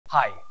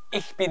Hi,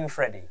 ich bin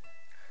Freddy.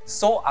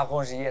 So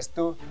arrangierst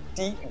du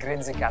die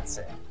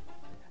Grinsekatze.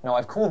 Now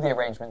I've called the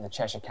arrangement the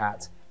Cheshire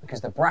Cat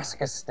because the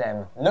brassica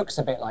stem looks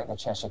a bit like the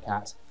Cheshire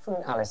Cat from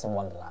Alice in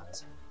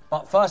Wonderland.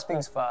 But first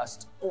things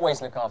first,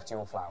 always look after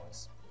your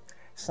flowers.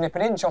 Snip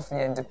an inch off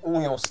the end of all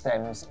your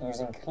stems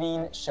using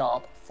clean,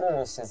 sharp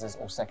floral scissors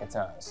or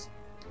secateurs.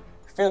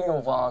 Fill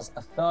your vase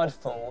a third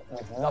full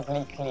with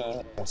lovely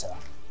clean water.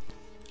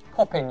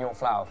 Pop in your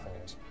flower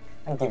food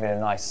and give it a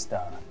nice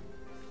stir.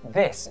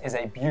 This is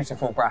a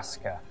beautiful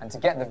brassica, and to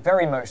get the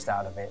very most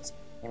out of it,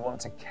 you want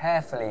to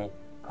carefully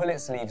pull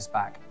its leaves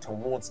back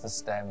towards the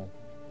stem,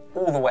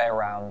 all the way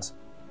around,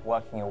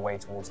 working your way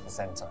towards the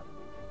centre.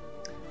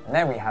 And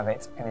there we have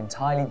it, an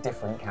entirely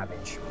different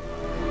cabbage.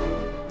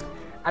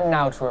 And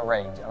now to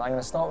arrange, and I'm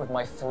going to start with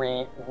my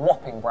 3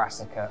 whopping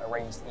brassica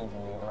arranged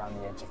evenly around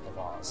the edge of the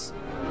vase.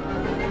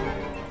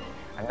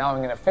 And now I'm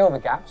going to fill the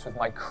gaps with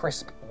my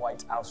crisp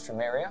white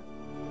alstroemeria.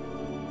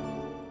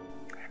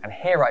 And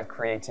here I've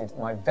created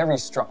my very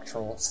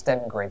structural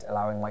stem grid,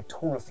 allowing my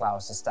taller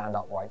flowers to stand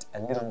upright a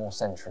little more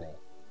centrally.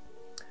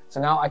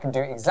 So now I can do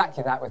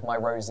exactly that with my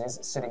roses,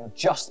 sitting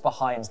just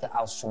behind the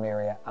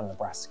alstroemeria and the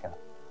brassica.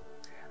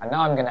 And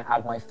now I'm going to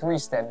add my 3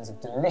 stems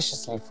of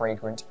deliciously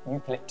fragrant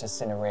Eucalyptus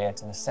cinerea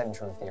to the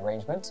centre of the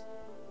arrangement.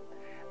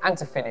 And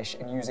to finish,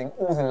 and using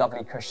all the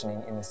lovely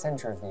cushioning in the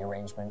centre of the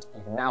arrangement,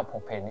 you can now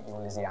pop in your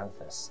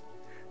Lisianthus.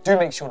 Do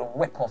make sure to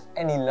whip off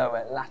any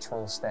lower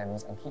lateral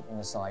stems and keep them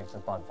aside for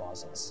bud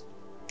vases.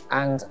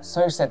 And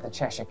so said the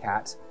Cheshire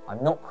Cat,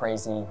 I'm not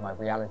crazy, my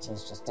reality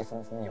is just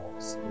different from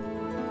yours.